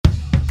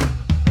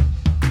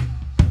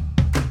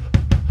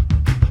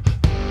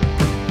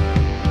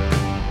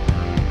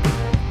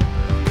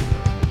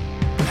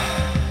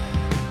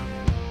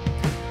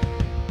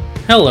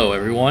Hello,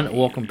 everyone.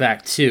 Welcome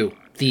back to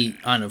the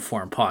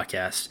Uninformed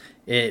Podcast.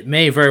 It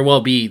may very well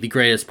be the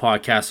greatest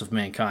podcast of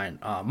mankind.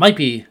 Might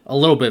be a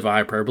little bit of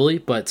hyperbole,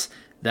 but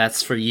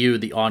that's for you,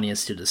 the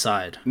audience, to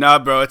decide. Nah,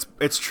 bro,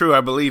 it's true. I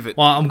believe it.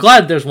 Well, I'm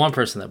glad there's one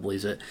person that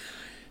believes it.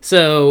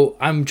 So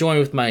I'm joined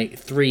with my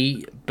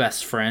three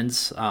best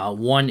friends.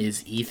 One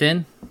is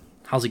Ethan.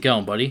 How's it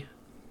going, buddy?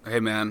 Hey,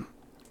 man.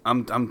 I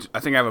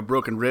think I have a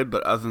broken rib,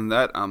 but other than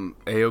that, I'm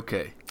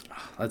A-okay.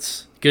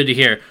 That's good to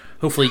hear.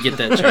 Hopefully you get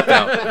that checked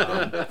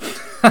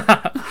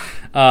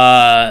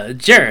out.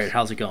 Jared,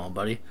 how's it going,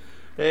 buddy?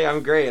 Hey,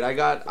 I'm great. I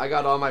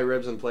got all my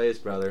ribs in place,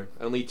 brother.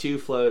 Only 2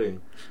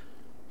 floating.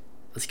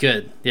 That's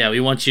good. Yeah,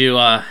 we want you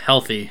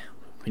healthy.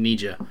 We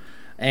need you.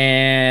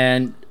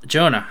 And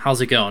Jonah,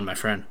 how's it going, my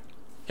friend?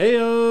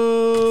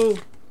 Heyo!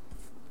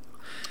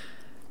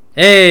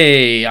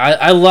 Hey,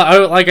 I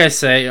love, like I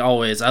say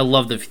always, I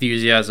love the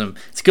enthusiasm.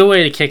 It's a good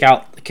way to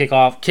kickstart.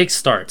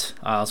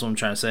 That's what I'm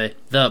trying to say.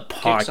 The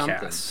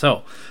podcast.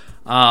 So,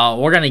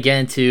 we're gonna get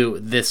into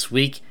this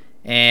week,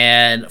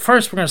 and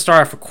first we're gonna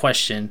start off with a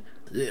question.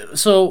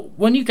 So,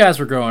 when you guys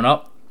were growing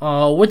up,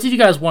 what did you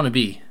guys want to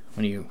be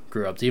when you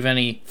grew up? Do you have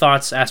any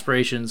thoughts,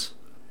 aspirations?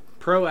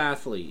 Pro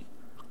athlete.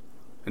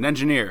 An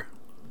engineer.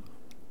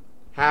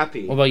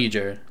 Happy. What about you,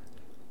 Jared?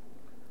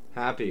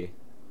 Happy.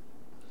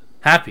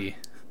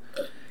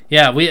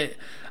 Yeah,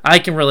 I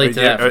can relate to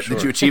that for sure.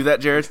 Did you achieve that,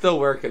 Jared? Still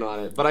working on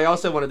it, but I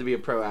also wanted to be a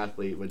pro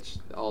athlete, which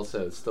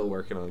also still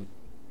working on.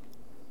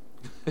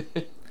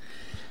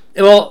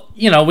 Well,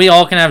 we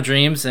all can have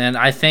dreams, and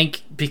I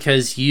think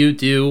because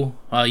you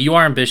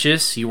are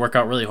ambitious, you work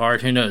out really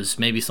hard. Who knows?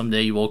 Maybe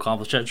someday you will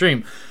accomplish that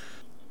dream.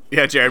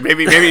 Yeah, Jared.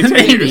 Maybe in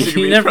 10 years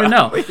you never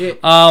know.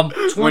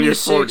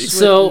 26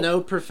 with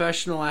no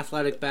professional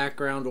athletic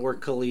background or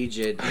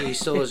collegiate, he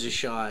still has a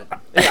shot.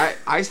 Hey,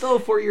 I still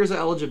have 4 years of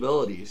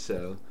eligibility,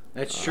 so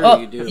that's true.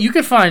 You do. You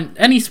could find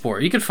any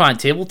sport. You could find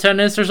table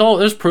tennis.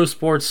 There's pro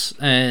sports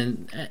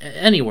and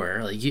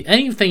anywhere, like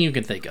anything you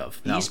can think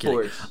of. No,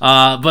 esports.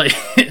 But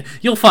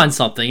you'll find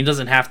something. It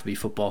doesn't have to be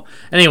football.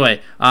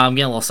 Anyway, I'm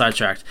getting a little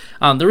sidetracked.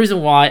 The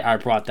reason why I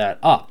brought that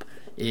up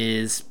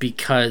is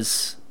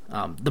because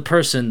the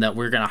person that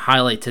we're going to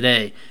highlight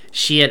today,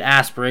 she had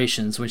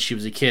aspirations when she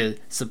was a kid,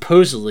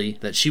 supposedly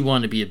that she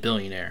wanted to be a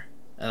billionaire.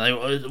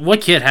 Like,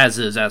 what kid has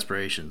those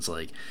aspirations?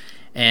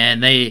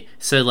 And they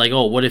said,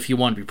 oh, what if you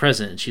want to be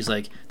president? And she's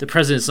like, the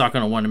president's not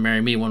going to want to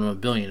marry me when I'm a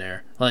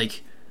billionaire.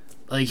 Like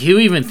who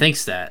even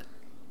thinks that?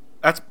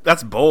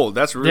 That's bold.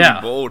 That's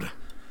really bold.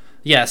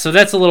 Yeah, so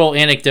that's a little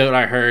anecdote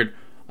I heard.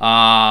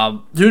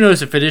 Who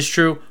knows if it is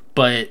true,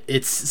 but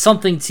it's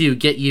something to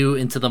get you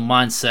into the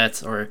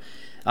mindset, or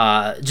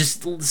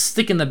just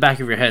stick in the back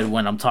of your head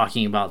when I'm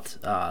talking about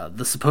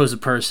the supposed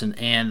person,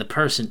 and the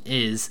person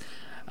is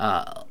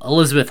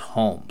Elizabeth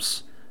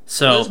Holmes.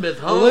 So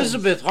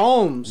Elizabeth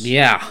Holmes.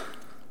 Yeah.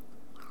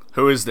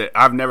 Who is that?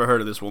 I've never heard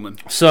of this woman.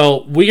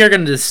 So we are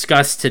going to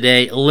discuss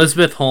today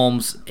Elizabeth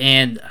Holmes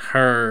and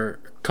her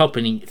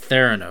company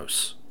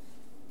Theranos.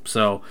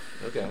 So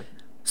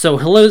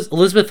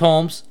Elizabeth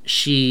Holmes,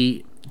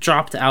 she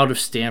dropped out of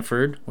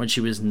Stanford when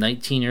she was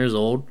 19 years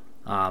old.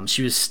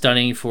 She was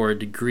studying for a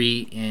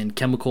degree in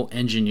chemical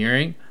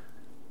engineering.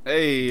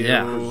 Hey.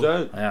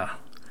 Yeah.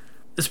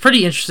 It's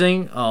pretty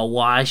interesting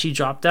why she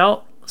dropped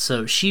out.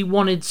 So she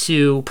wanted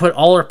to put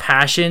all her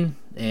passion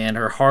and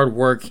her hard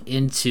work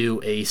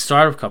into a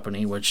startup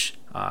company, which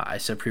I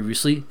said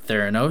previously,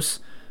 Theranos.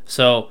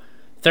 So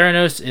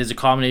Theranos is a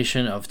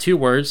combination of 2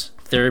 words,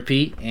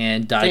 therapy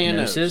and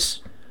diagnosis.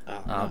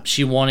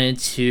 She wanted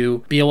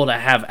to be able to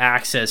have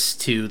access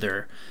to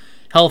their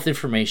health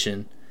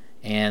information,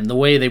 and the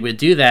way they would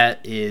do that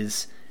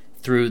is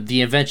through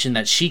the invention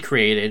that she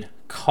created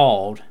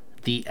called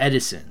the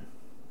Edison.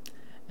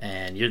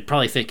 And you're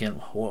probably thinking,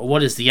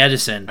 what is the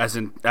Edison? As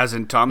in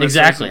Thomas?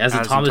 Exactly, as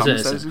in Thomas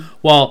Edison.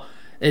 Well,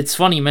 it's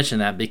funny you mention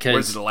that because... What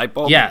is it, a light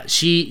bulb? Yeah,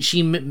 she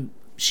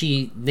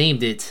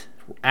named it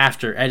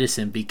after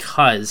Edison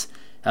because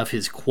of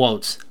his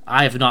quotes.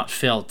 I have not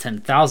failed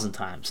 10,000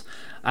 times.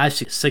 I've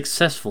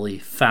successfully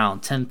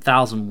found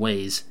 10,000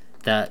 ways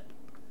that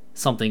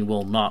something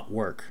will not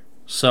work.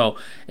 So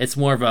it's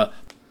more of a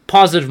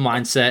positive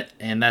mindset,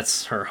 and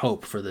that's her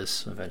hope for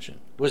this invention.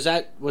 Was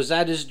that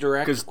his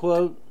direct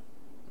quote?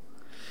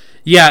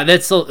 Yeah,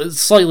 that's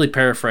slightly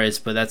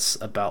paraphrased, but that's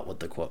about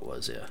what the quote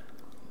was, yeah.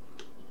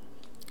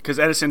 Because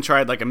Edison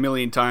tried a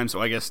million times,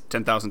 so I guess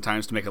 10,000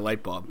 times to make a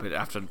light bulb, but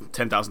after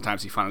 10,000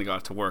 times he finally got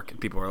it to work, and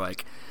people were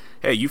like,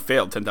 hey, you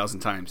failed 10,000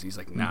 times. And he's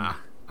like, nah,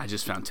 I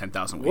just found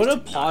 10,000 ways What to a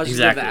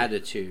positive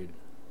attitude.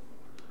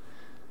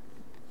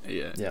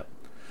 Yeah. Yep.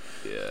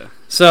 Yeah.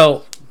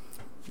 So,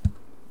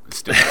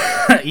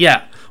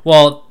 yeah,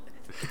 well,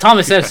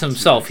 Thomas Edison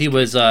himself, he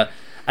was,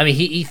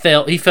 he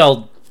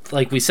failed,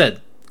 like we said,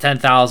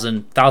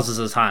 10,000, thousands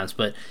of times,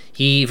 but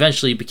he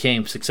eventually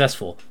became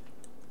successful.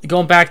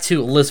 Going back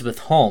to Elizabeth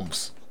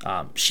Holmes,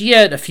 she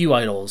had a few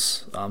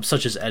idols,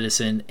 such as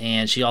Edison,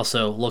 and she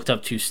also looked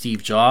up to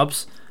Steve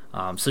Jobs.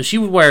 So she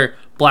would wear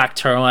black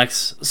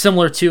turtlenecks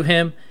similar to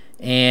him,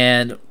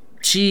 and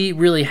she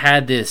really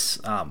had this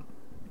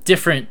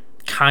different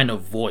kind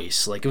of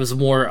voice. Like, it was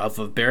more of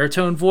a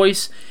baritone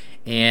voice,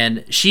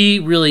 and she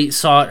really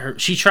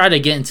she tried to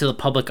get into the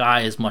public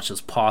eye as much as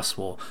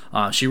possible.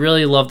 She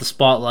really loved the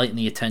spotlight and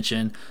the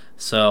attention,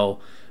 so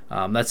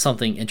that's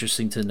something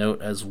interesting to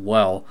note as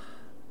well.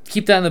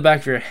 Keep that in the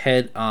back of your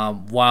head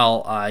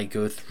while I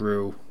go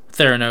through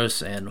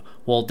Theranos, and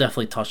we'll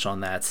definitely touch on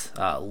that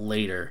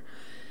later.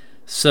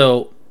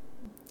 So,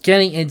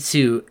 getting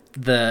into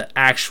the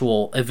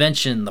actual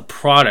invention, the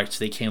product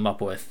they came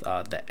up with,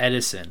 the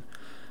Edison.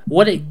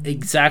 What it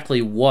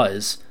exactly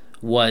was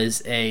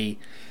a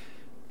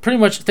pretty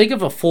much, think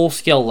of a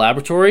full-scale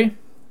laboratory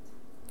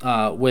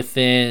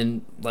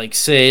within, like,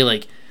 say,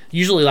 like,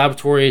 usually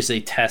laboratories,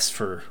 they test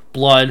for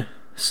blood,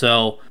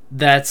 so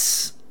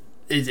it's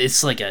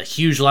like a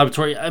huge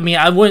laboratory. I mean,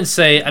 I wouldn't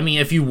say, I mean,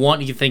 if you want,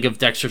 you can think of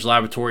Dexter's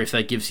Laboratory, if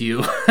that gives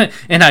you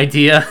an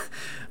idea,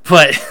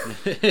 but...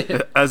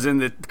 As in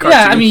the cartoon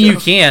yeah, I mean, show. you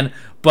can,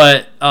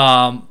 but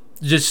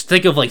just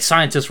think of, like,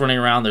 scientists running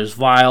around. There's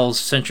vials,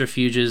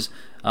 centrifuges,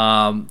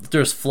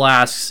 there's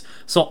flasks,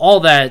 so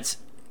all that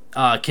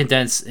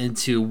condensed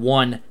into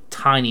one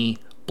tiny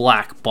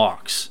black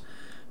box.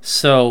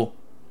 So,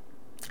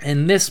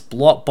 and this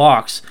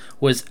box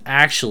was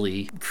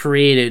actually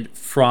created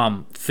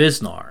from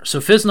Fiznar. So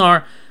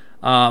Fiznar,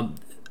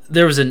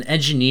 there was an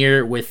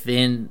engineer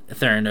within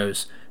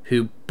Theranos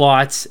who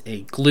bought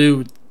a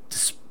glue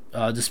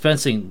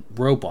dispensing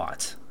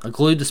robot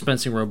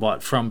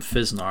from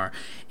Fiznar,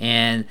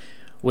 and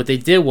what they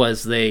did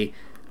was they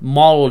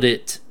modeled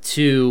it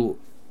to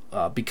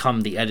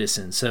become the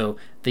Edison. So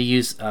they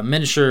used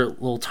miniature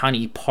little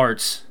tiny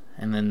parts,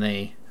 and then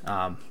they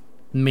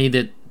made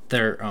it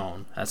their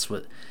own. That's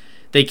what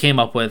they came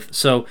up with.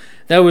 So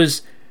that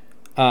was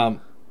one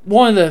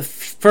of the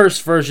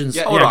first versions.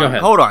 Yeah, go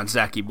ahead. Hold on,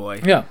 Zachy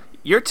boy. Yeah.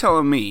 You're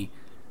telling me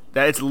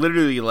that it's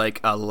literally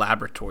like a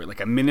laboratory, like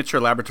a miniature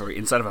laboratory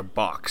inside of a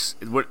box.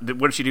 What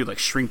did she do? Like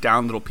shrink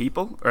down little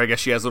people? Or I guess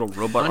she has little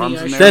robot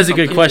arms in there? That's a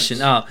good question.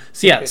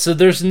 So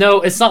there's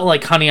it's not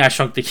like Honey, I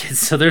Shrunk the Kids,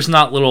 so there's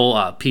not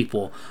little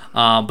people.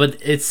 But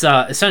it's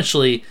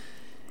essentially,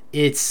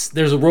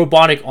 there's a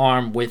robotic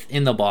arm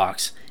within the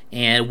box,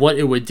 and what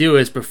it would do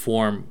is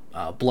perform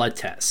blood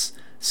tests.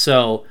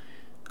 So,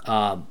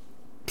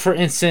 for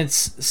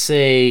instance,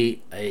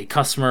 say a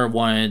customer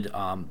wanted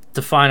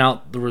to find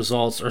out the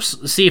results or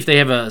see if they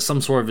have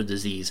some sort of a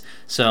disease.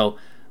 So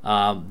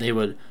they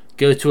would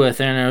go to a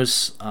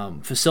Theranos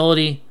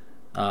facility,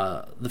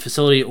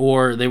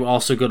 or they would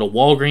also go to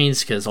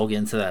Walgreens, because I'll get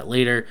into that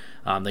later.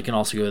 They can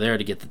also go there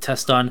to get the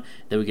test done.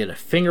 They would get a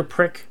finger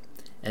prick,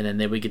 and then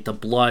they would get the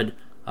blood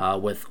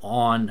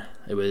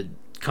it would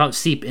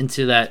seep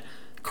into that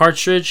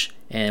cartridge,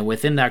 and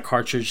within that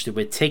cartridge they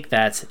would take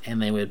that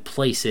and they would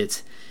place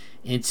it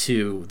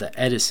into the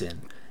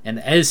Edison, and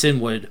the Edison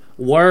would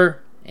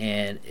whir,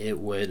 and it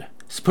would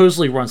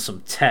supposedly run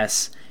some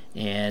tests,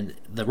 and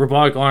the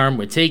robotic arm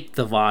would take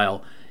the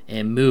vial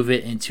and move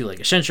it into like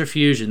a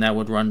centrifuge, and that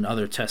would run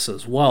other tests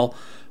as well.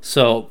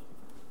 So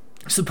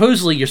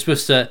supposedly you're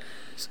supposed to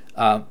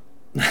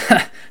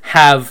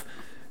have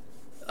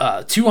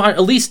at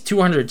least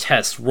 200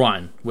 tests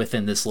run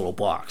within this little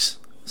box.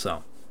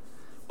 So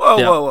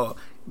whoa.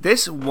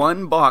 This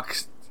one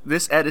box,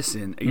 this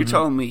Edison, you're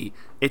telling me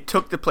it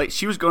took the place?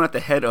 She was going at the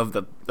head of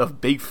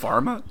big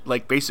pharma.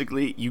 Like,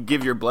 basically, you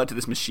give your blood to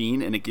this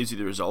machine and it gives you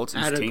the results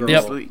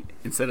instantaneously,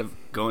 instead of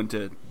going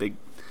to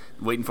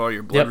waiting for all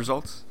your blood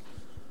results.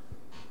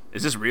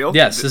 Is this real?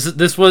 Yes, this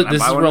is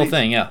a real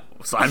thing. Yeah,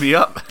 sign me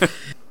up.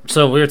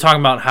 So we were talking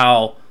about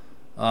how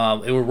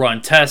it would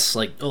run tests,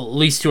 like at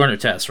least 200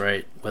 tests,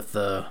 right, with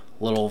the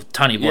little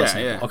tiny blood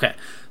sample. Yeah. Okay,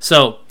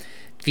 so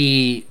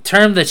the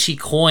term that she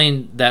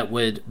coined, that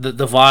would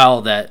the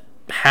vial that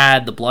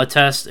had the blood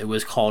test, it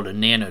was called a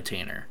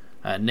nanotainer.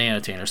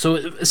 So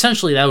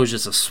essentially, that was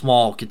just a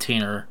small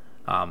container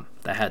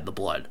that had the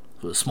blood.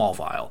 It was a small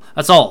vial.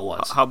 That's all it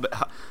was.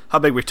 How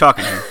big we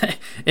talking here?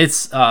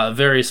 It's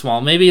very small,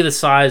 maybe the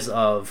size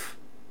of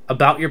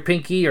about your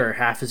pinky or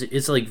half.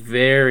 It's like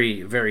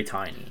very, very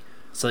tiny.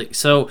 It's like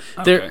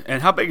Okay.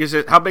 And how big is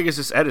it? How big is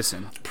this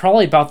Edison?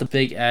 Probably about the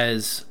big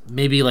as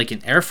maybe like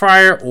an air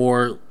fryer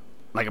or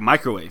like a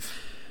microwave.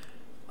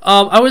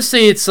 I would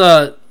say it's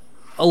a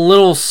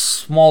little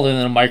smaller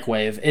than a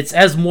microwave. It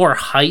has more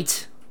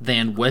height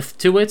than width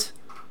to it.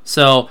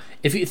 So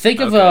if you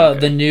think of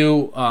the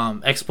new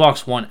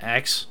Xbox One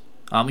X,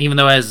 even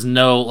though it has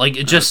no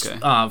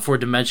for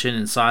dimension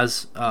and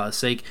size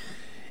sake,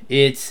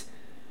 it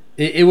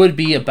would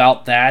be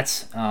about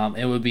that.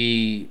 It would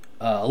be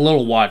a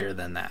little wider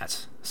than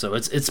that. So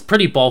it's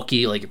pretty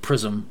bulky, like a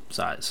prism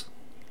size.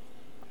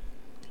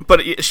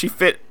 But she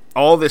fit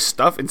all this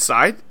stuff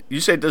inside? You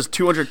say it does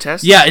 200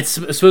 tests? Yeah, it's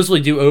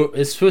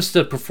supposed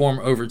to perform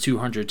over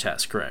 200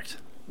 tests, correct?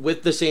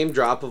 With the same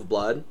drop of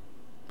blood?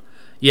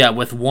 Yeah,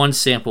 with one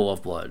sample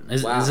of blood.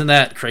 Wow. Isn't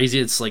that crazy?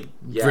 It's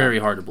very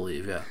hard to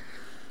believe, yeah.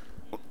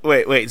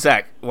 Wait,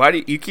 Zach, why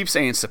do you keep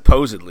saying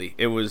supposedly?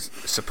 It was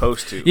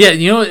supposed to. Yeah,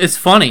 you know, it's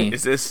funny.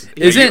 Is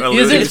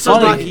it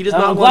funny? He does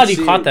not I'm glad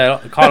you caught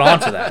on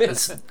to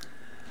that.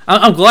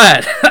 I'm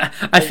glad.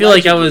 I feel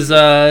like I was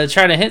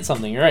trying to hit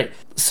something. You're right.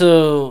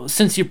 So,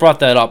 since you brought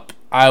that up,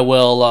 I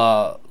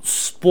will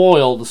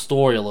spoil the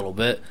story a little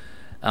bit.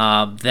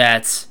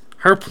 That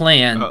her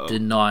plan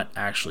did not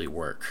actually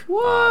work.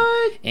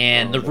 What?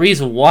 And the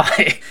reason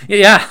why...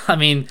 yeah, I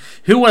mean,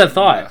 who would have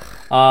thought?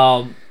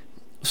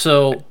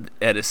 So...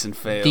 Edison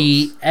fails.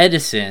 The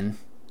Edison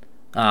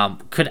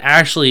could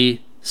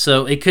actually...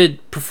 So, it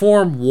could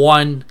perform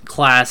one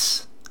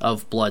class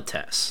of blood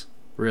tests,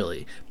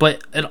 really.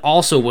 But it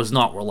also was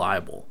not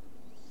reliable.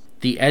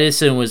 The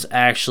Edison was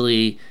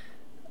actually...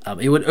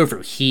 it would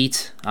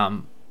overheat.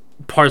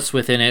 Parts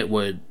within it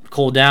would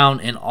cool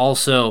down, and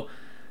also...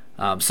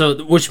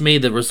 which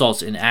made the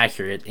results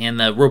inaccurate. And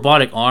the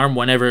robotic arm,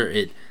 whenever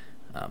it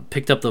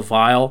picked up the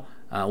vial,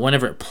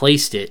 whenever it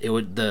placed it,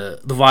 the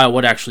vial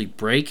would actually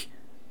break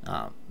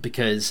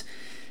because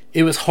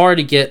it was hard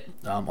to get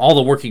all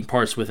the working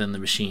parts within the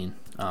machine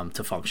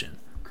to function.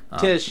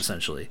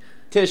 Essentially,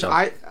 Tish,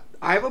 I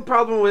have a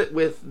problem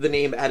with the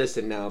name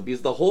Edison now,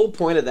 because the whole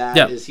point of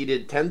that is he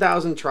did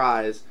 10,000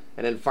 tries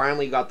and then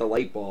finally got the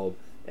light bulb.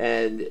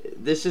 And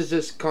this is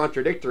just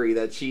contradictory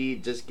that she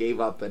just gave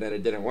up and then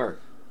it didn't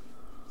work.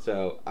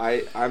 So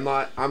I'm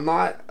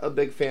not a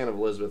big fan of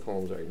Elizabeth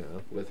Holmes right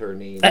now with her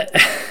name.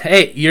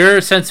 Hey, your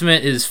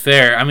sentiment is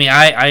fair. I mean,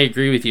 I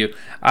agree with you.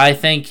 I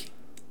think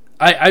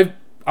I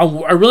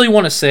really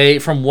want to say,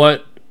 from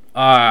what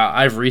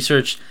I've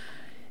researched,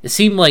 it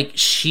seemed like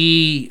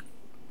she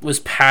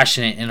was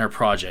passionate in her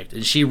project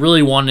and she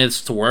really wanted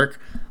this to work.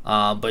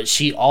 But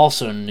she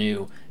also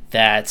knew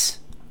that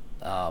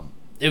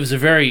it was a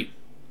very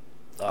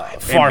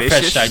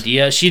far-fetched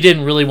idea. She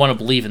didn't really want to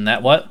believe in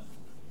that. What?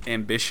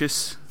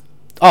 Ambitious.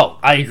 Oh,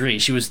 I agree.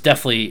 She was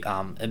definitely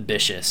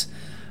ambitious.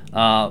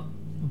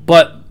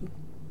 But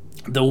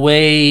the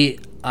way,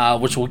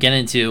 which we'll get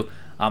into,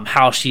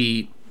 how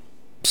she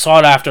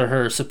sought after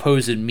her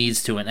supposed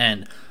means to an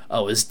end,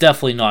 is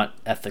definitely not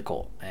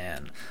ethical.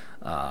 And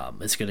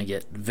it's going to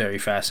get very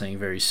fascinating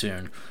very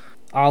soon.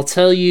 I'll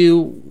tell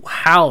you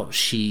how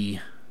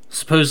she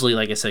supposedly,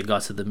 like I said,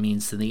 got to the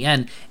means to the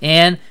end.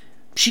 And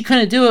she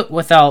couldn't do it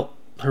without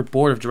her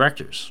board of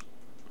directors.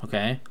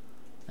 Okay?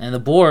 And the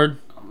board...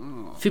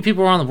 A few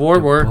people on the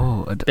board were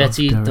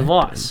Betsy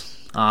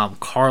DeVos,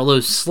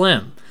 Carlos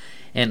Slim,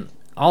 and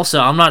also,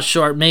 I'm not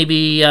sure,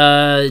 maybe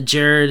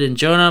Jared and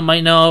Jonah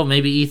might know,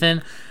 maybe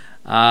Ethan,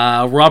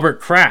 Robert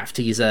Kraft.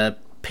 He's a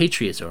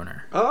Patriots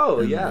owner.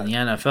 Oh, in the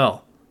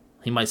NFL.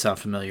 He might sound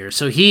familiar.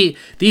 So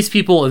these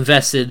people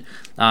invested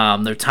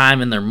their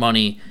time and their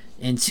money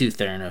into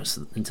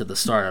Theranos, into the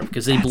startup,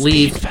 because they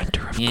believed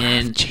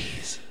in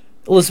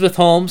Elizabeth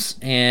Holmes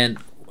and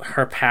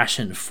her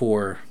passion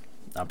for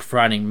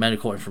providing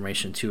medical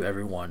information to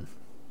everyone,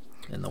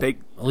 at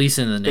least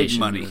in the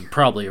nation, and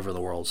probably over the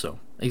world. So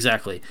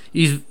exactly,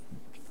 you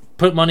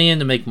put money in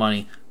to make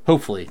money.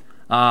 Hopefully,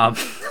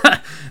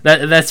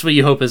 that's what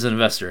you hope as an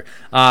investor.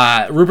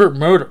 Rupert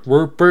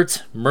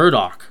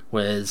Murdoch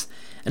was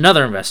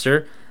another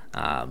investor.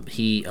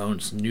 He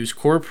owns News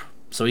Corp,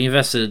 so he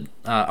invested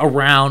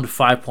around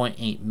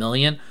 $5.8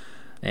 million,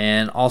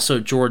 and also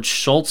George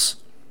Shultz.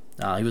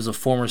 He was a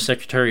former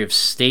Secretary of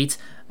State.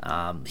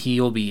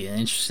 He will be an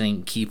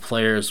interesting key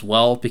player as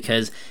well,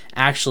 because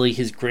actually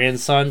his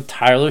grandson,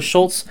 Tyler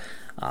Schultz,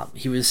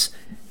 he was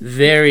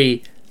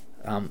very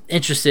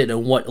interested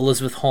in what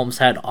Elizabeth Holmes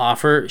had to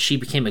offer. She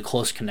became a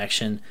close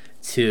connection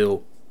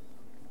to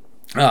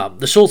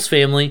the Schultz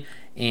family,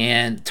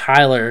 and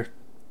Tyler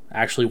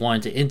actually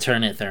wanted to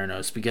intern at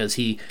Theranos because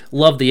he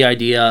loved the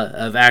idea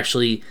of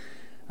actually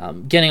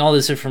getting all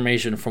this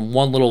information from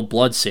one little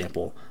blood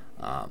sample.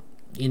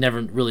 He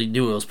never really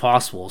knew it was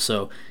possible,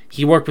 so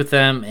he worked with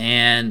them,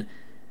 and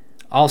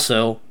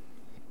also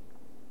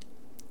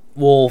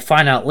we'll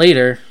find out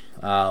later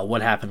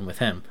what happened with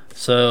him.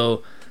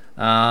 So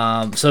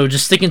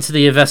just sticking to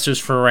the investors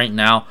for right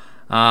now,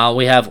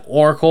 we have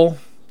Oracle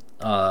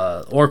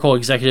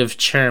Executive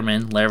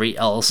Chairman Larry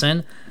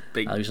Ellison.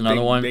 There's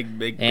another one,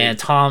 and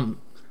Tom.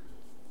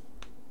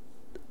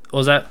 What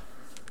was that?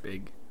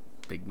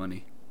 Big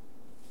money.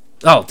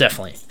 Oh,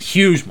 definitely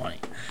huge money.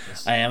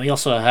 And we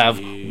also have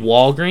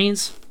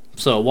Walgreens.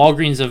 So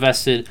Walgreens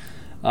invested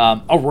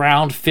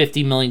around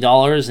 $50 million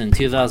in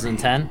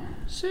 2010.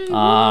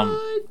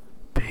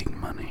 Big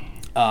money.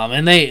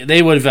 And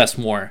they would invest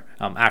more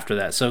after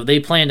that. So they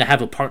plan to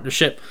have a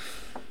partnership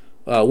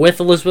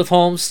with Elizabeth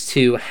Holmes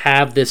to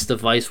have this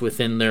device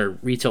within their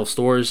retail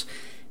stores.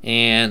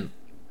 And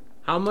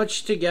how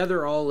much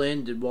together all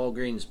in did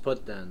Walgreens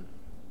put then?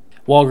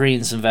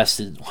 Walgreens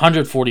invested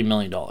 $140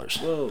 million.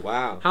 Whoa.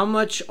 Wow. How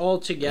much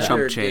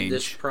altogether did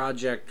this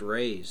project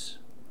raise?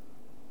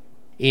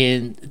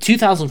 In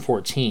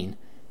 2014,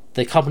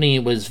 the company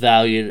was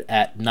valued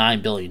at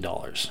 $9 billion.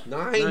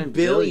 $9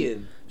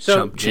 billion?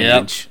 So chump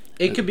change.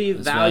 It could be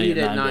valued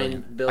at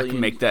 $9 billion. I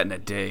can make that in a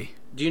day.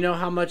 Do you know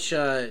how much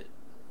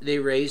they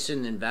raised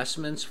in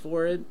investments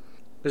for it?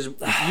 Because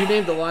you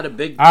named a lot of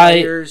big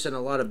players and a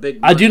lot of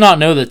big money. I do not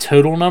know the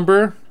total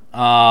number.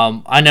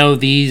 I know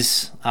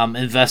these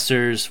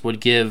investors would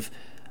give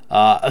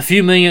a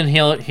few million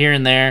here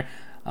and there.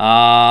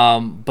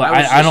 But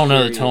I don't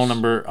know the curious. total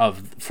number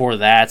for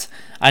that.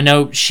 I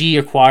know she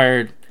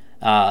acquired,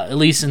 at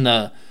least in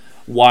the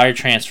wire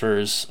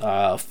transfers,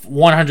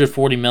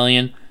 140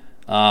 million.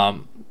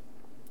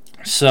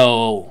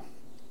 So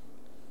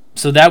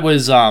that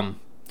was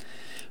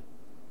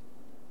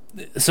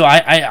So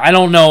I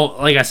don't know.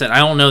 Like I said, I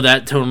don't know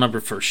that total number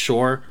for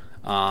sure.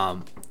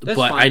 But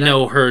fine, I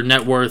know her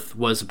net worth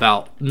was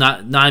about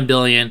 $9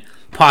 billion,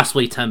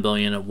 possibly $10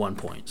 billion at one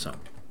point. So,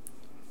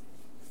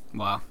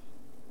 Wow.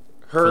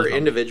 Her For the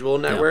individual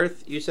net yeah.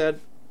 worth, you said?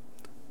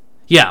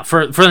 yeah,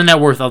 for the net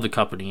worth of the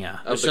company, yeah,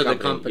 Of So the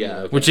company. yeah.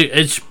 Okay. which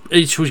it's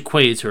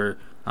equates to her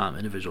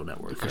individual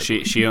net worth.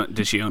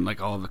 Did she own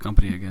like all of the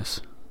company? I guess.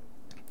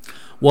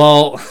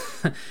 Well,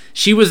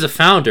 she was the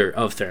founder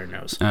of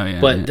Theranos. Oh, yeah,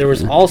 But yeah, there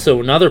was also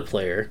another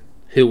player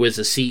who was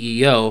the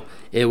CEO.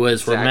 It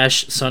was Zach.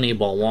 Ramesh Sunny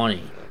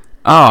Balwani.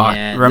 Oh,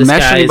 And this Ramesh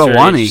guy is very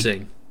Balwani,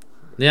 interesting.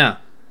 Yeah.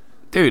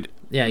 dude.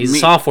 Yeah, he's a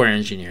software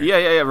engineer. Yeah.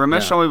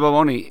 Ramesh Yeah.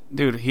 Balwani,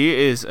 dude. He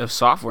is a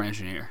software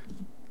engineer.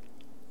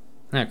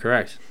 Yeah,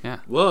 correct.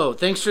 Whoa,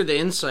 thanks for the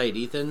insight,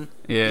 Ethan.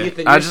 Yeah,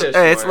 Ethan, I you're just, so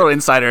hey, it's a smart. little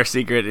insider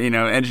secret,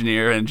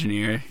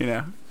 engineer,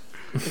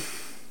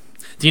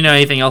 Do you know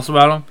anything else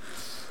about him?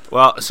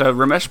 Well, so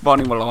Ramesh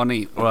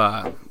Balwani,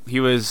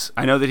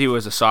 I know that he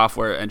was a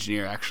software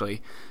engineer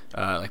actually,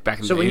 like back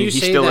in So the when day. you He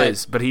say still that,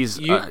 is, but he's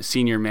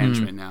senior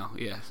management now.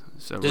 Yeah.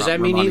 So Does that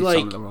mean he,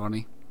 Ramani, like- son of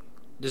Balwani.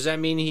 Does that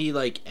mean he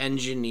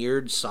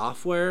engineered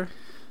software?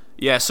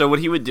 Yeah. So what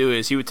he would do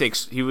is he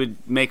would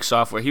make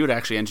software. He would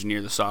actually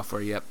engineer the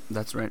software. Yep,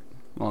 that's right,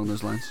 along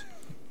those lines.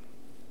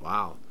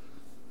 Wow,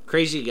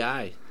 crazy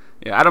guy.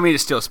 Yeah, I don't mean to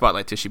steal a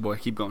spotlight, Tishy boy.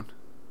 Keep going.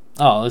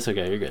 Oh, that's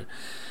okay. You're good.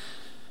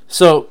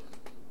 So,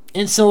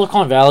 in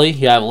Silicon Valley,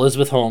 you have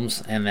Elizabeth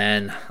Holmes and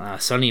then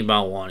Sunny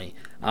Balwani.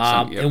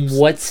 And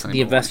what Sunny the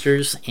Balwani.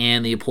 investors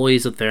and the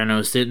employees of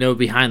Theranos didn't know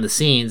behind the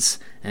scenes,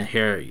 and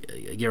here,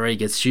 get ready, it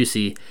gets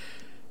juicy.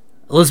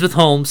 Elizabeth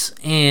Holmes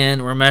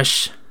and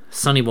Ramesh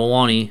Sunny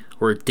Balwani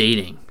were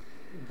dating.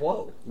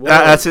 Whoa.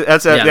 That's the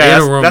other they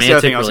had a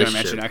thing I was going to romantic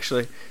mention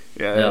actually.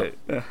 Yep.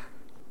 Yeah.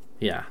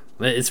 Yeah,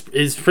 it's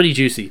pretty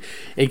juicy.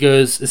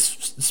 It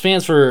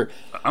spans for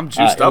I'm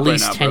juiced at up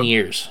least right now, 10 bro.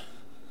 years.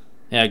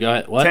 Yeah, go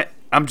ahead. What?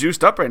 I'm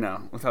juiced up right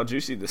now with how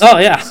juicy this. Oh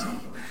is. yeah,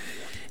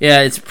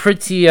 yeah. It's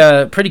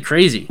pretty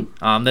crazy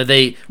that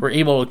they were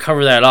able to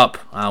cover that up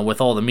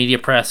with all the media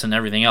press and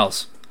everything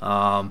else.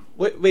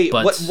 Wait,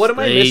 But what am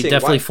I they missing?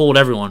 definitely fooled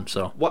everyone.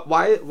 So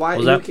Why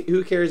was that?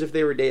 who cares if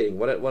they were dating?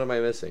 What am I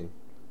missing?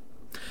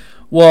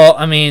 Well,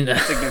 I mean,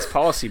 It's against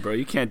policy, bro.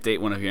 You can't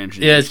date one of your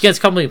engineers. yeah, it's against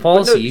company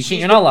policy. no,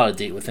 You're not allowed to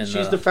date within.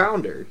 She's the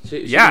founder.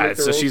 She Yeah, makes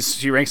the so rules.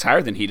 she ranks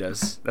higher than he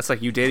does. That's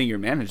like you dating your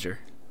manager.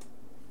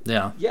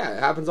 Yeah. Yeah, it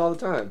happens all the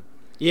time.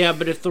 Yeah,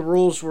 but if the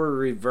rules were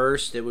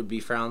reversed, it would be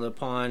frowned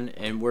upon,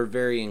 and we're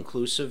very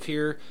inclusive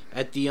here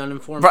at the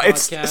Uninformed Bro,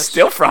 it's Podcast.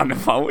 still frowned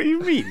upon. What do you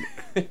mean?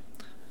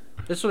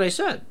 That's what I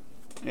said.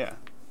 Yeah.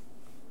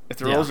 If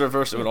the Yeah. roles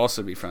reversed, it would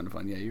also be frowned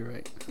upon. Yeah, you're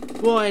right.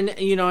 Well, and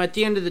at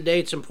the end of the day,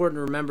 it's important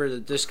to remember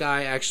that this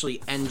guy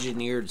actually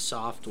engineered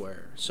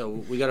software, so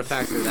we got to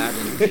factor that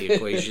into the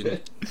equation.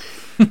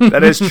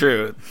 That is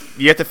true.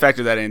 You have to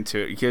factor that into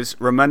it because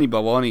Ramesh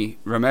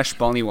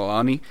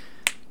Balwani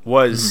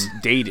was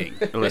dating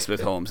Elizabeth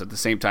Holmes at the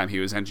same time he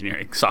was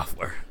engineering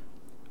software.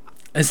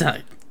 It's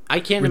not. I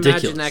can't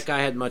Ridiculous. imagine that guy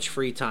had much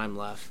free time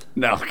left.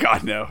 No,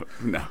 God, no.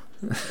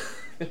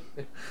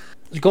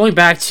 Going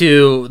back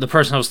to the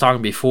person I was talking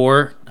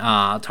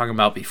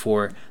about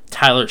before,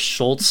 Tyler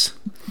Schultz,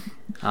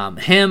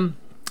 him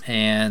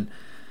and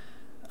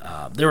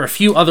there were a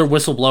few other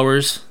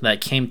whistleblowers that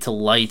came to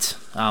light.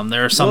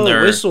 There are some that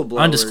are whistleblowers.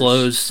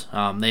 undisclosed.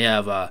 They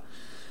have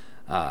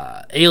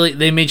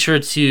they made sure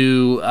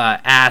to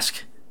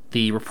ask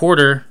the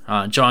reporter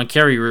John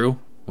Carreyrou,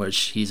 which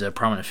he's a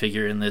prominent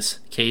figure in this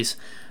case,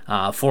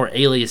 for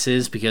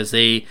aliases because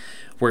they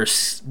were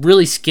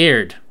really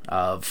scared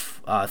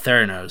of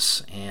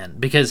Theranos, and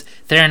because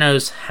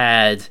Theranos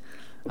had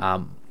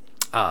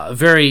a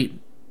very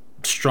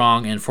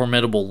strong and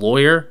formidable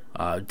lawyer,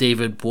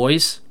 David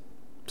Boyce.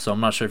 So I'm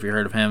not sure if you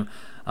heard of him,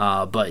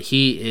 but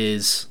he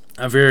is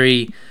a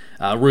very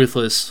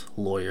ruthless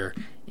lawyer.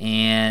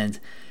 And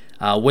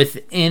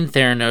within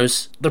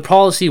Theranos, the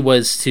policy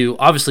was to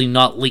obviously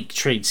not leak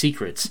trade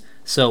secrets.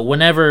 So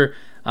whenever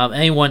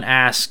anyone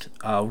asked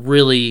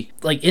really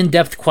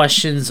in-depth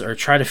questions or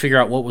try to figure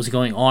out what was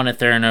going on at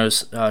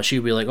Theranos, she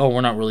would be like, "Oh,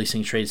 we're not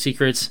releasing trade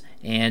secrets,"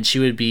 and she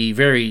would be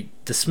very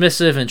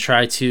dismissive and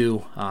try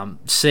to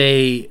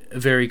say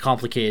very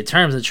complicated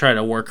terms and try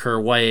to work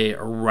her way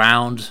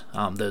around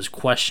those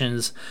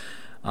questions.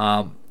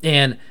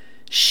 And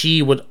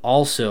she would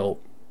also.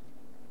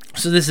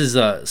 So this is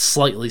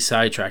slightly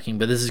sidetracking,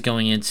 but this is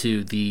going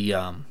into the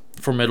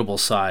formidable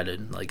side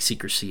and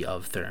secrecy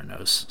of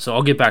Theranos. So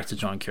I'll get back to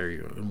John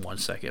Carreyrou in 1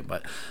 second.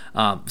 But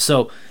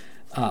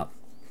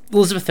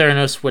Elizabeth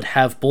Theranos would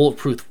have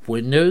bulletproof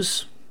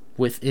windows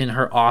within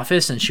her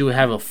office, and she would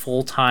have a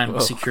full-time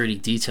security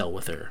detail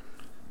with her.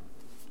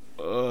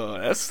 Oh,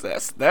 that's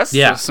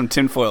Yeah. some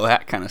tinfoil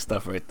hat kind of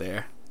stuff right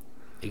there.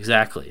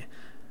 Exactly.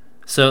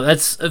 So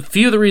that's a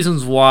few of the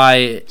reasons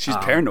why she's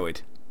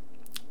paranoid.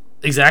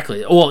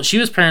 Exactly. Well, she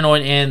was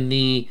paranoid, and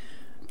the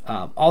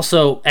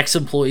also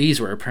ex-employees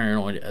were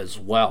paranoid as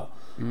well,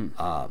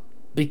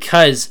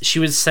 because she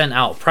would send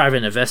out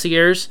private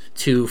investigators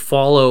to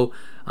follow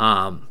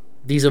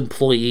these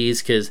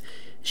employees, because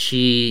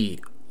she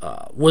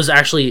was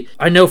actually,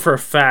 I know for a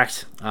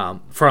fact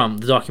from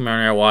the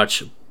documentary I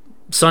watched,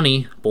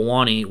 Sonny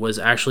Bawani was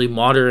actually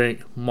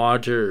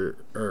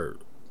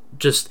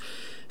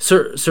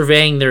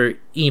surveying their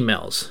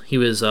emails. He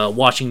was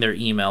watching their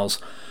emails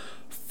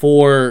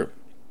for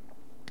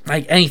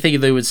like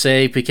anything they would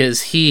say,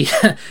 because he,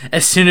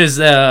 as soon as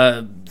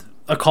a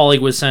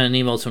colleague would send an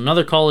email to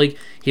another colleague,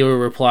 he would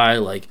reply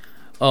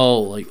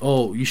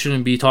oh, you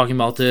shouldn't be talking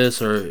about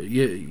this, or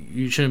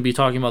you shouldn't be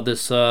talking about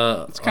this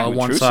on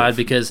one side,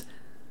 because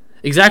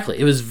exactly,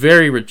 it was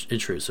very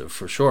intrusive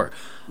for sure.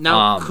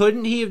 Now,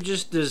 couldn't he have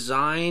just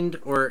couldn't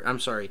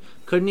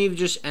he have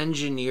just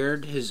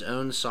engineered his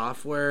own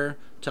software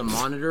to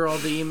monitor all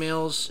the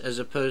emails as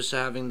opposed to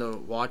having to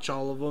watch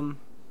all of them?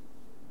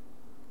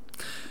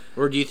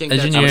 Or do you think I'm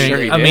sure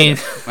he did.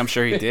 I'm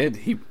sure he did.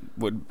 He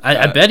would.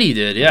 I bet he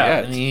did.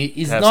 Yeah, I mean,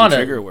 he's not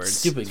a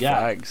stupid guy.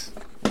 Flags.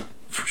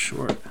 For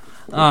sure.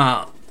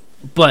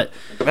 But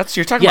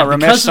you're talking about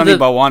Ramesh Sunny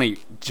Bawani,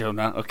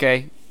 Jonah.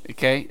 Okay,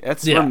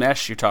 that's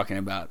Ramesh you're talking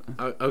about.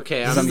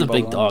 Okay, this is the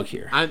big dog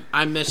here.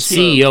 I missed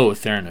CEO of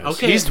Theranos.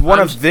 Okay, he's one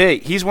of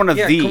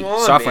the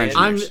software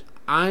engineers.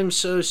 I'm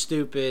so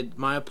stupid.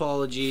 My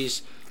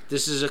apologies.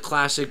 This is a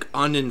classic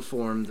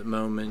uninformed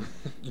moment.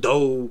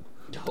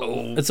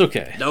 It's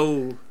okay.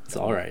 It's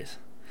all right.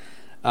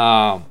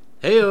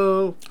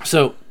 Heyo.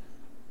 So,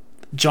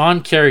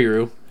 John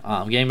Carreyrou,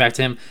 getting back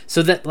to him.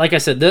 So that, like I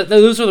said,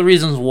 those are the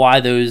reasons why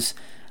those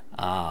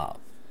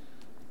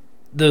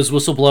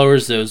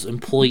whistleblowers, those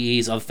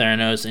employees of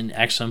Theranos and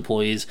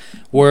ex-employees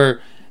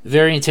were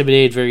very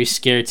intimidated, very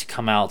scared to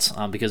come out,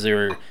 because they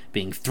were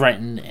being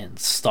threatened and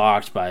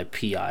stalked by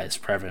PIs,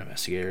 private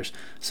investigators.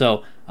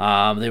 So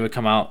they would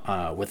come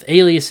out with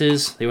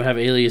aliases. They would have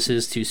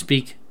aliases to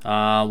speak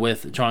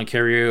with John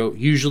Carreyrou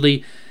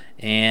usually,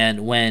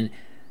 and when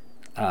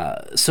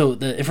so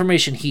the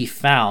information he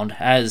found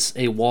as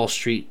a Wall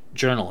Street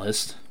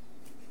journalist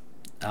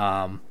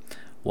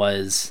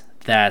was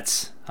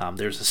that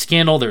there's a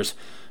scandal, there's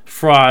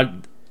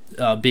fraud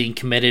being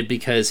committed,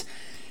 because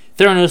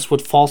Theranos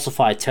would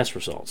falsify test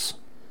results.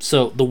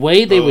 So the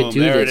way they would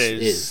do this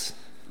is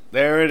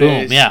there it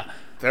is. Yeah.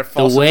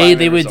 The way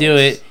they would do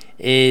it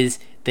is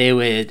they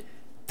would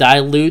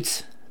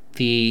dilute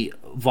the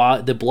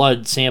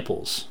blood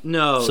samples.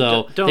 No,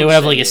 so don't they would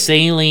have like a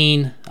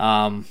saline.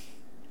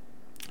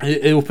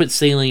 It would put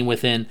saline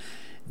within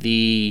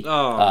the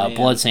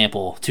blood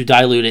sample to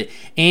dilute it,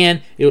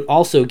 and it would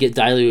also get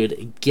diluted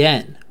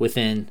again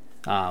within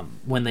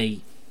when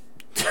they.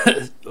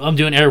 I'm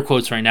doing air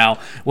quotes right now.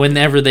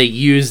 Whenever they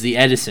use the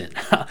Edison,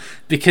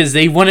 because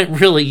they wouldn't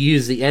really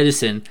use the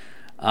Edison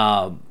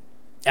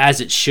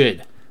as it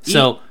should.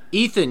 So,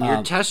 Ethan,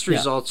 your test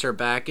results are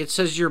back. It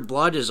says your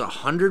blood is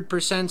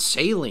 100%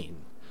 saline.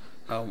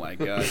 Oh my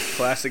god,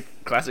 classic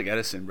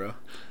Edison, bro.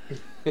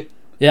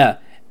 Yeah,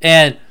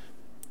 and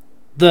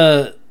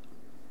the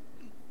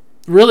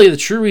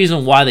true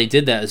reason why they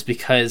did that is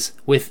because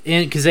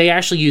they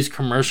actually use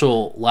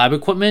commercial lab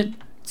equipment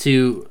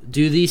to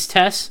do these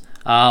tests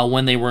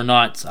when they were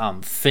not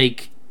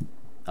fake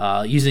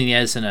using the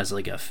Edison as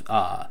like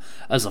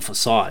as a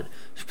facade.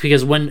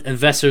 Because when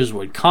investors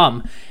would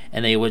come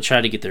and they would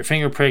try to get their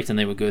finger pricked and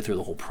they would go through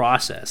the whole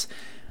process,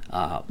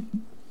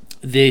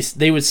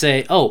 they would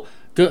say, "Oh,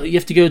 you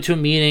have to go to a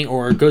meeting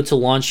or go to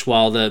lunch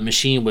while the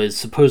machine was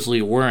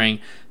supposedly whirring."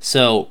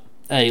 So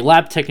a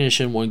lab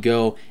technician would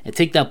go and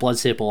take that blood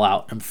sample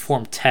out and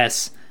perform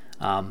tests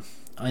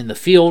in the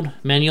field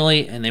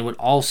manually, and they would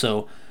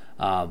also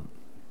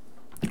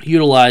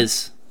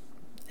utilize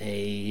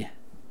a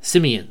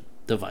simian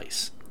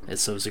device. And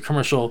so it's a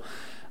commercial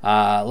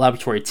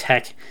laboratory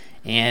tech,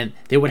 and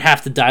they would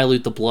have to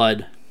dilute the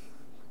blood,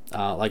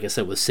 like I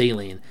said, with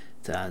saline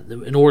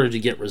in order to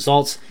get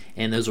results,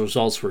 and those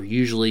results were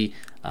usually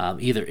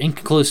either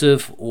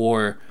inconclusive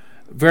or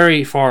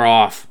very far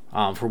off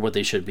from what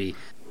they should be.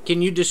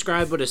 Can you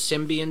describe what a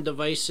Symbian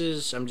device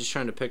is? I'm just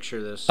trying to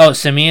picture this. Oh,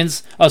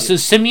 Simians? Oh, so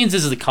Simians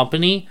is the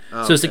company.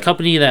 Oh, so it's a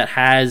company that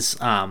has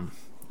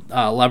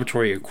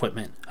laboratory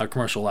equipment,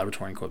 commercial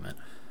laboratory equipment.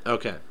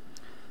 Okay.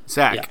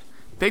 Zach,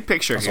 big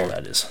picture That's here. all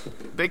that is.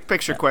 Big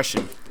picture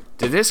question.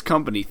 Did this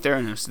company,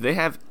 Theranos, do they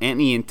have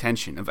any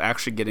intention of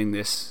actually getting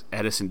this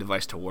Edison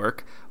device to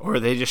work? Or are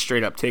they just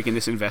straight up taking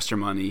this investor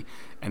money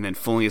and then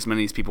fooling as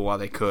many of these people while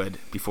they could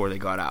before they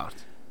got out?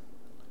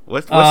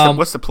 What's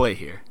the play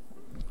here?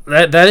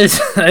 That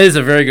is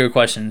a very good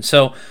question.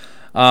 So,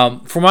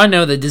 from what I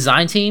know, the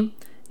design team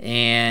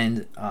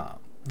and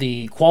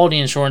the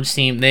quality assurance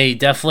team, they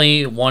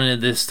definitely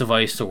wanted this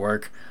device to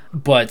work.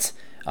 But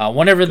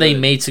whenever they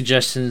made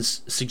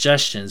suggestions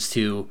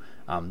to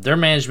their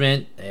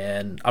management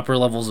and upper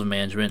levels of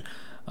management,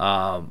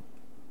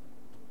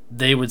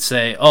 they would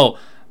say, "Oh,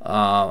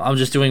 I'm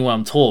just doing what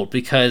I'm told,"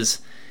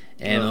 because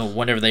And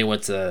whenever they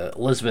went to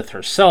Elizabeth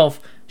herself,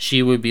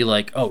 she would be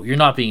like, "Oh, you're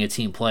not being a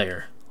team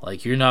player.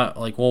 Like, you're not,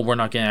 like, well, we're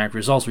not getting accurate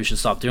results. We should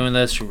stop doing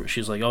this."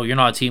 She's like, "Oh, you're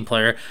not a team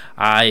player.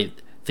 I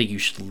think you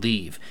should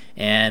leave."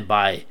 And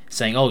by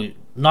saying, "Oh,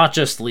 not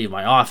just leave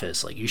my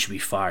office, like, you should be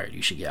fired.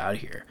 You should get out of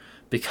here."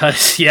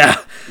 Because,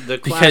 the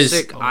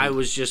classic, I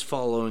was just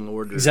following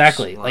orders.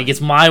 Exactly. Like,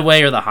 it's my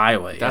way or the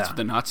highway. That's what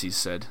the Nazis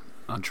said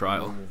on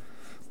trial.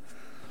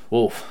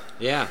 Whoa.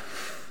 Yeah.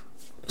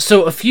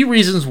 So, a few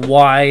reasons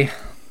why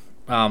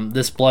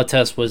this blood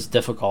test was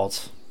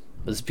difficult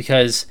was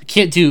because you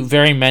can't do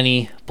very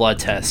many blood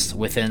tests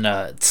within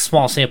a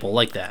small sample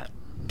like that.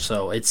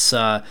 So it's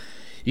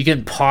you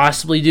can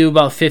possibly do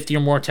about 50 or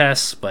more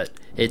tests, but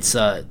it's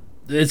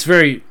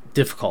very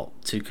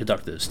difficult to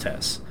conduct those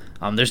tests.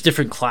 There's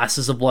different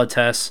classes of blood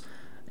tests,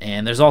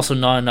 and there's also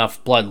not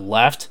enough blood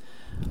left,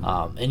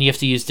 and you have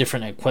to use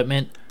different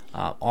equipment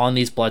on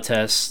these blood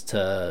tests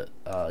to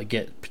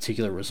get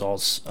particular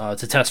results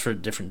to test for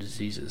different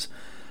diseases.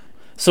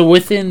 So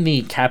within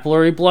the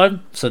capillary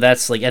blood, so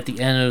that's like at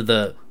the end of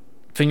the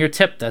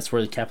fingertip, that's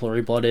where the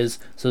capillary blood is.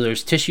 So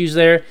there's tissues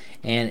there,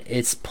 and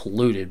it's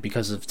polluted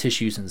because of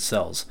tissues and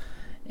cells.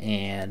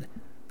 And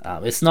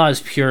it's not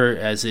as pure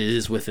as it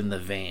is within the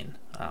vein.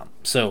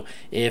 So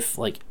if,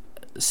 like,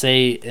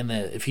 say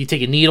if you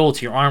take a needle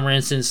to your arm, for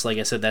instance, like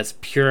I said, that's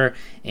pure,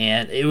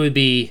 and it would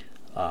be,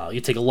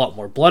 you take a lot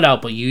more blood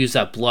out, but you use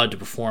that blood to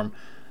perform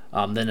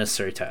the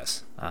necessary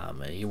tests.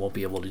 And you won't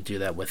be able to do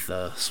that with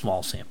a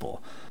small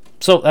sample.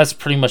 So that's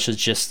pretty much the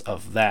gist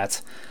of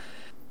that.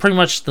 Pretty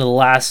much the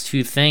last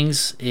two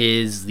things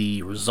is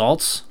the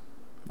results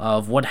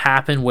of what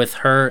happened with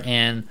her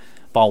and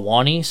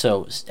Balwani.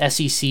 So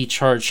SEC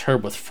charged her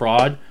with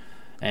fraud,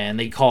 and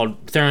they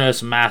called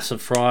Theranos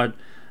massive fraud.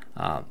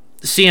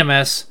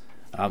 CMS,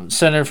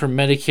 Center for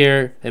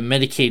Medicare and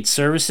Medicaid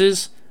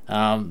Services,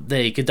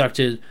 they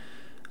conducted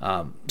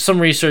some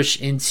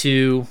research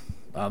into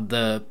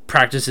the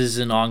practices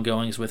and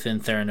ongoings within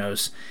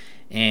Theranos,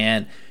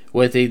 and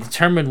what they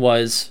determined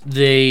was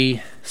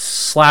they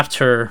slapped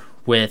her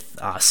with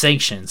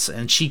sanctions,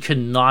 and she could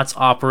not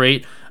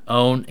operate,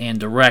 own, and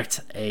direct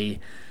a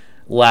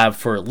lab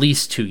for at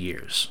least 2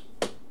 years.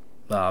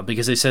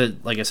 Because they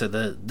said, like I said,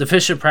 the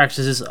deficient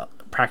practices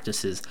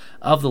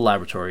of the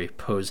laboratory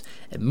pose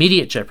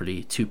immediate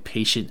jeopardy to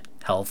patient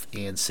health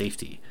and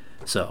safety.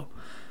 So,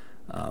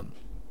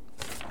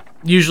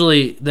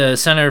 usually the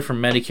Center for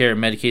Medicare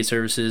and Medicaid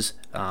Services,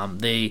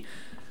 they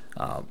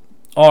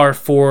are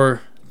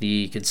for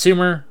the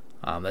consumer.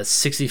 That's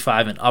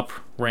 65 and up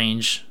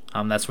range.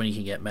 That's when you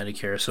can get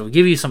Medicare. So we'll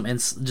give you some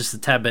just a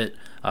tad bit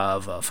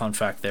of a fun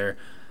fact there,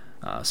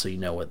 so you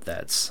know what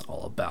that's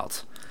all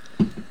about.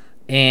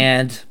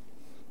 And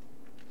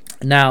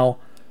now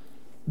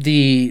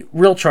the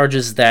real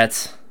charges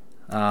that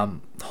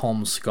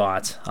Holmes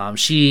got,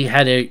 she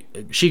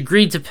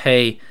agreed to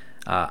pay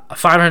a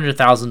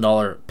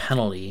 $500,000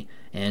 penalty,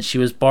 and she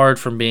was barred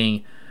from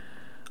being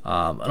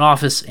an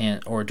office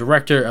or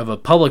director of a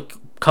public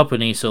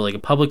company, so like a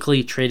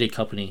publicly traded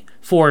company,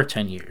 for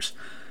 10 years.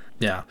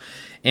 Yeah.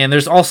 And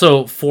there's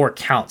also 4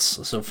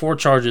 counts, so 4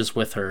 charges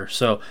with her.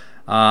 So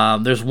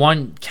there's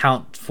 1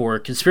 count for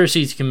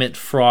conspiracy to commit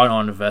fraud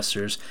on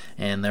investors,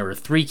 and there were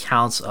 3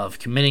 counts of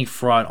committing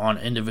fraud on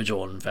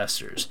individual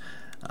investors.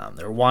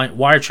 There were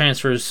wire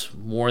transfers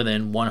more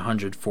than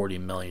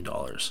 $140 million.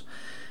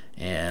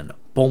 And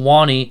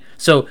Balwani,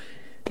 so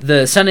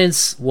the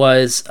sentence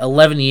was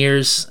 11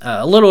 years,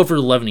 a little over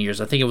 11 years.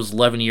 I think it was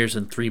 11 years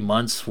and 3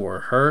 months for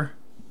her.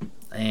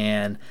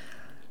 And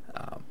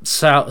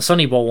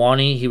Sonny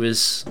Balwani, he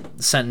was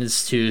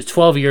sentenced to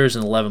 12 years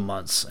and 11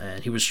 months,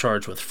 and he was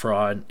charged with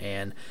fraud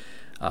and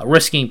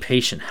risking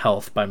patient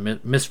health by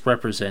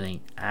misrepresenting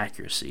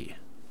accuracy.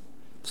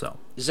 So,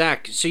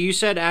 Zach, so you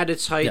said at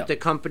its height the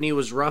company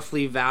was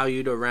roughly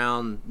valued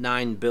around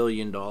 $9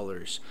 billion.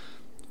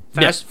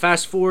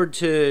 Fast forward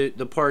to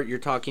the part you're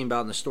talking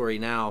about in the story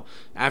now.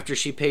 After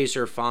she pays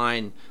her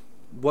fine,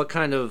 what's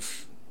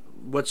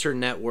her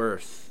net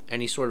worth?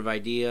 Any sort of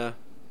idea?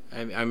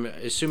 I'm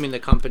assuming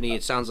the company,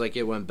 it sounds like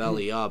it went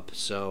belly up,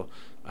 so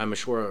I'm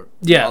sure.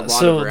 Yeah,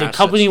 so the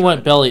company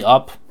went belly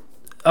up.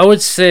 I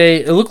would say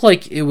it looked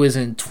like it was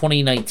in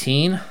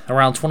 2019,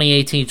 around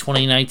 2018,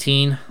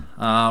 2019.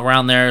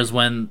 Around there is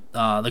when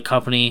the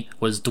company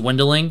was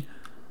dwindling.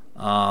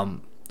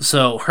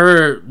 So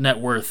her net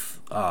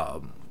worth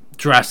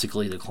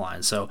drastically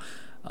declined. So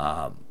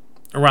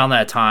around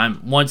that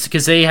time,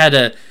 because they had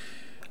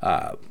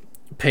to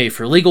pay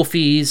for legal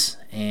fees,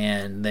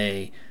 and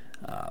they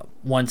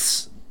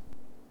once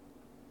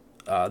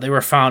they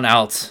were found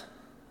out,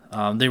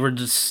 they were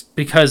just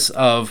because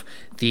of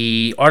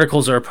the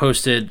articles that are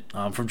posted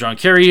from John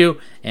Carreyrou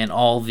and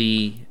all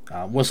the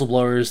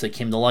whistleblowers that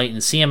came to light in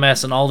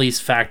CMS and all these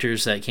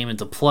factors that came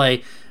into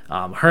play,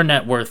 her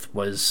net worth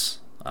was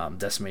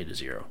decimated to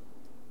zero.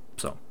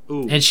 So,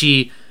 and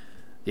she,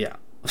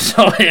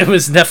 so it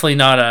was definitely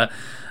not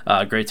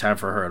a great time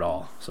for her at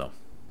all. So,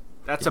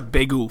 that's a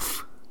big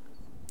oof.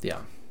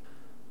 Yeah.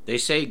 They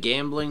say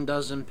gambling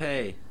doesn't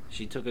pay.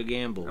 She took a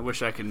gamble. I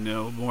wish I could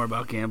know more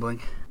about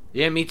gambling.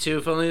 Yeah, me too.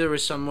 If only there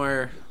was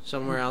somewhere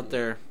out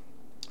there.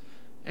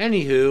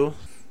 Anywho,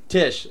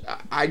 Tish,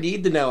 I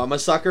need to know. I'm a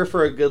sucker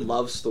for a good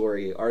love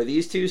story. Are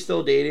these two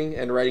still dating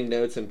and writing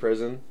notes in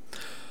prison?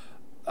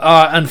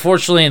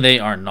 Unfortunately, they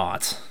are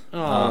not.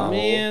 Oh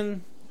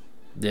man.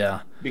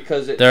 Yeah.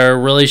 Because they're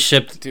really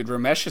shipped. Dude,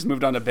 Ramesh has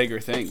moved on to bigger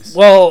things.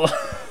 Well,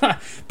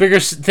 bigger.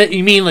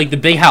 You mean like the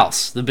big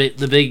house, the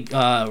big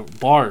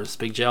bars,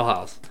 big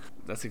jailhouse?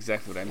 That's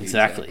exactly what I mean.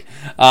 Exactly.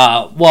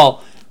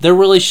 Well, their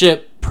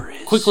relationship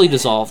quickly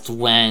dissolved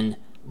when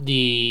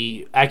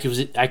the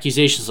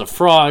accusations of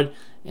fraud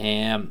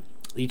and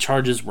the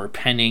charges were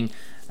pending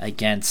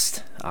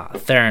against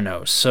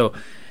Theranos.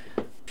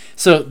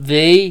 So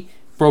they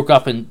broke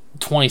up in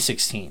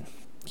 2016.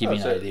 Give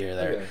me an idea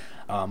there. Okay.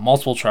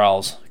 Multiple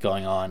trials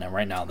going on, and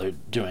right now they're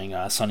doing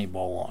Sonny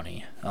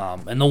Bolwani.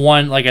 And the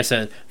one, like I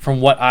said,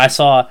 from what I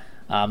saw,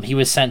 he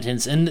was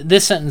sentenced, and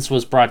this sentence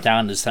was brought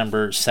down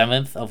December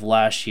 7th of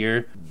last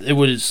year. It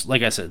was,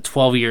 like I said,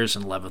 12 years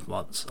and 11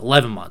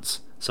 months.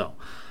 So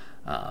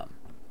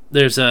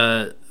there's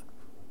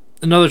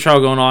another trial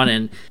going on,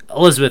 and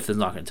Elizabeth is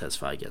not going to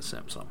testify against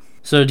him.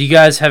 So do you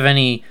guys have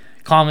any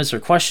comments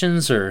or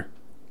questions? Or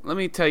let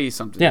me tell you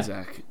something,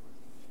 Zach.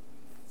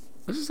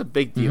 This is a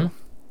big deal,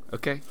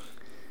 okay?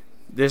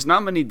 There's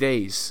not many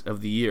days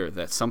of the year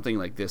that something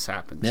like this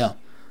happens. Yeah.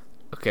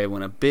 Okay,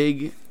 when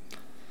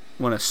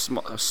a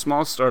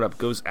small startup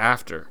goes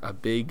after a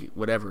big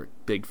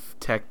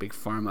tech, big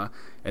pharma,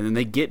 and then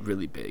they get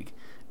really big,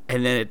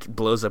 and then it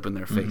blows up in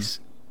their face.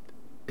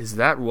 Is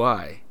that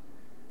why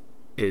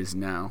it is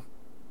now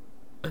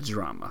a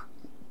drama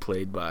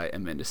played by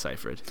Amanda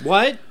Seyfried?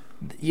 What?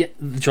 Yeah,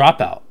 the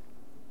Dropout.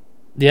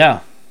 Yeah.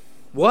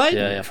 What?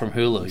 Yeah, from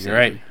Hulu. Exactly. You're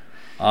right.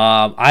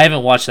 I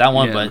haven't watched that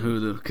one, but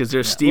Hulu, because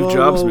there's Steve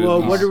Jobs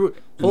movies.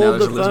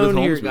 Hold the phone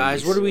here,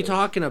 guys. What are we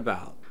talking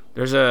about?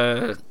 There's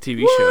a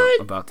TV show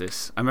about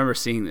this. I remember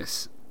seeing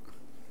this.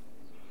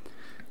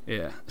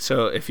 Yeah.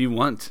 So if you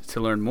want to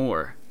learn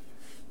more,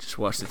 just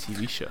watch the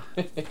TV show.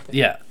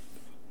 Yeah.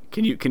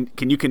 Can you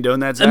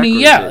condone that, Zach? I mean,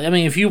 yeah. I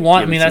mean, if you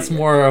want, that's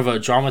more of a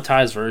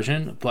dramatized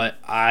version, but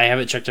I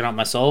haven't checked it out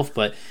myself.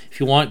 But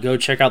if you want, go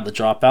check out The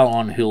Dropout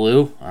on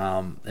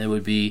Hulu. It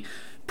would be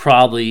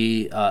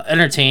probably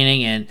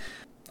entertaining, and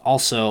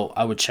also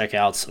I would check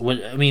out.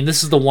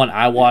 This is the one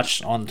I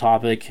watched on the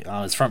topic.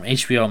 It's from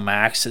HBO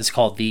Max. It's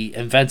called The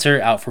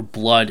Inventor Out for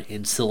Blood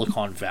in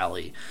Silicon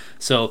Valley.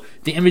 So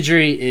the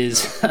imagery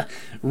is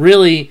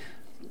really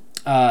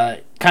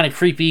kind of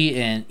creepy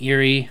and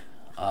eerie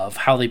of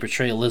how they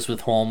portray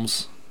Elizabeth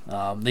Holmes.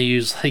 They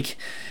use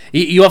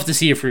you have to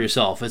see it for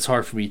yourself. It's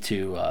hard for me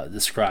to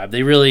describe.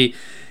 They really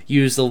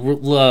use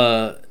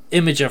the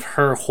image of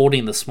her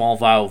holding the small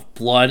vial of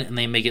blood, and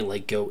they make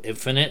it go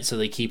infinite, so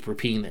they keep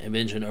repeating the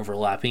image and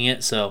overlapping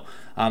it. So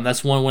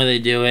that's one way they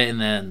do it, and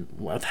then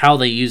with how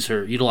they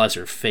utilize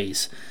her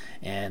face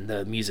and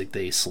the music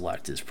they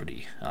select is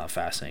pretty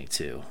fascinating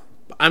too.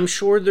 I'm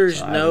sure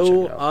there's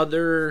no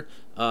other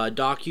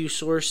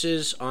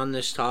docu-sources on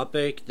this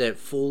topic that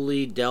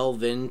fully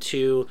delve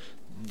into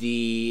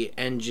the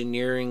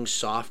engineering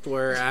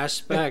software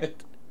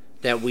aspect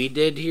that we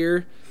did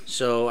here.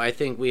 So I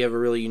think we have a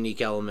really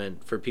unique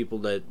element for people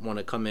that want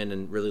to come in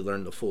and really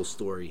learn the full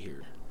story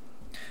here.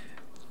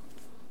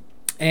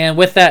 And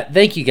with that,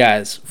 thank you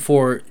guys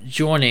for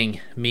joining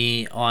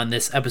me on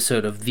this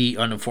episode of The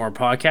Uninformed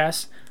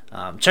Podcast.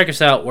 Check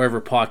us out wherever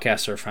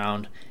podcasts are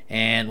found,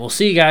 and we'll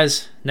see you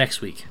guys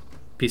next week.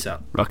 Peace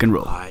out. Rock and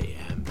roll. I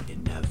am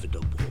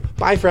inevitable.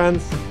 Bye,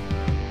 friends.